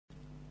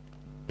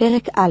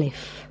פרק א',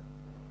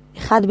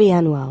 1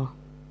 בינואר.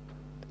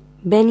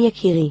 בן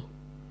יקירי,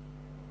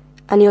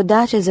 אני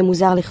יודעת שזה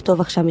מוזר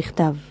לכתוב עכשיו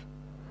מכתב,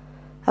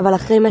 אבל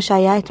אחרי מה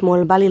שהיה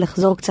אתמול בא לי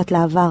לחזור קצת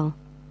לעבר.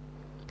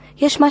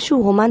 יש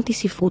משהו רומנטי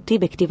ספרותי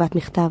בכתיבת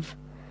מכתב,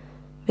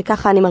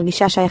 וככה אני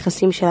מרגישה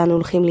שהיחסים שלנו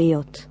הולכים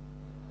להיות.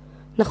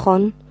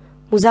 נכון,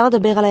 מוזר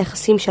לדבר על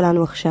היחסים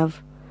שלנו עכשיו,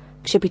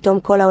 כשפתאום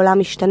כל העולם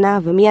השתנה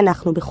ומי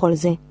אנחנו בכל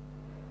זה.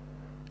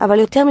 אבל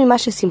יותר ממה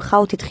ששמחה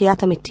אותי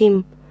תחיית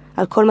המתים,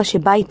 על כל מה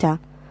שבא איתה,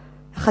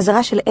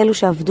 החזרה של אלו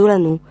שעבדו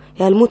לנו,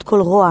 העלמות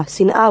כל רוע,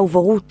 שנאה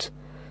ובורות,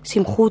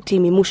 שמחו אותי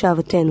מימוש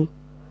אהבתנו.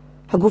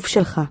 הגוף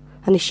שלך,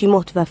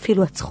 הנשימות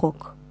ואפילו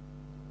הצחוק.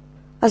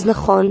 אז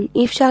נכון,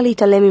 אי אפשר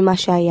להתעלם ממה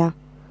שהיה.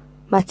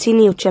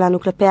 מהציניות שלנו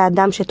כלפי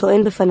האדם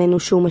שטוען בפנינו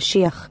שהוא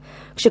משיח,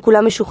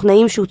 כשכולם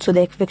משוכנעים שהוא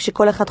צודק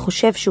וכשכל אחד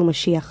חושב שהוא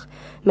משיח,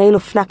 מעין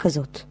אופנה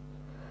כזאת.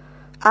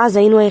 אז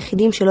היינו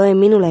היחידים שלא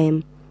האמינו להם.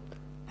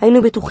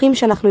 היינו בטוחים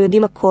שאנחנו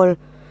יודעים הכל,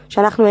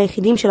 שאנחנו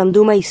היחידים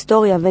שלמדו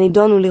מההיסטוריה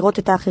ונידונו לראות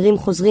את האחרים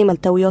חוזרים על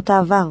טעויות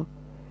העבר.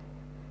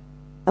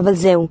 אבל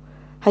זהו,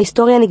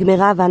 ההיסטוריה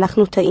נגמרה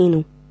ואנחנו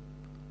טעינו.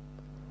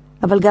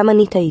 אבל גם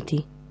אני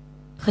טעיתי.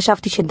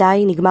 חשבתי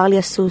שדי, נגמר לי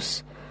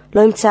הסוס,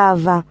 לא אמצא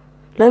אהבה,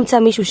 לא אמצא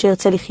מישהו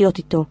שירצה לחיות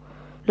איתו,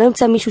 לא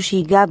אמצא מישהו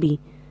שיגע בי,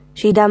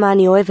 שידע מה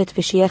אני אוהבת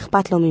ושיהיה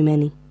אכפת לו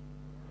ממני.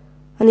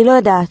 אני לא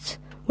יודעת,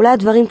 אולי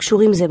הדברים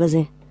קשורים זה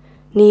בזה.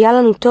 נהיה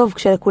לנו טוב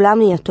כשלכולם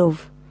נהיה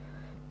טוב.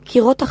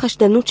 קירות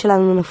החשדנות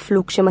שלנו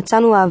נפלו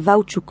כשמצאנו אהבה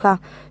ותשוקה,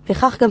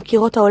 וכך גם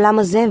קירות העולם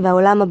הזה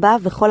והעולם הבא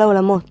וכל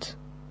העולמות.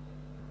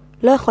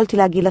 לא יכולתי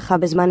להגיד לך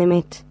בזמן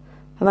אמת,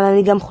 אבל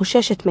אני גם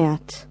חוששת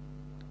מעט.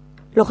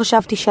 לא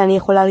חשבתי שאני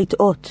יכולה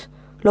לטעות,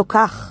 לא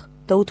כך,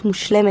 טעות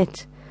מושלמת,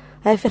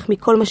 ההפך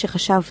מכל מה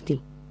שחשבתי.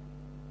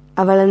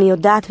 אבל אני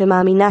יודעת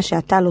ומאמינה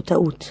שאתה לא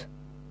טעות.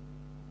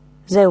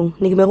 זהו,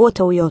 נגמרו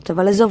הטעויות,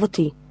 אבל עזוב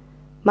אותי.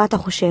 מה אתה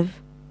חושב?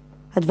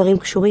 הדברים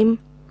קשורים?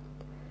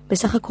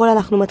 בסך הכל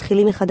אנחנו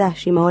מתחילים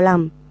מחדש עם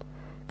העולם.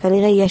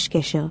 כנראה יש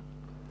קשר.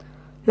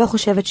 לא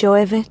חושבת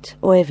שאוהבת,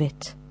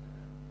 אוהבת.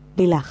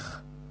 לילך.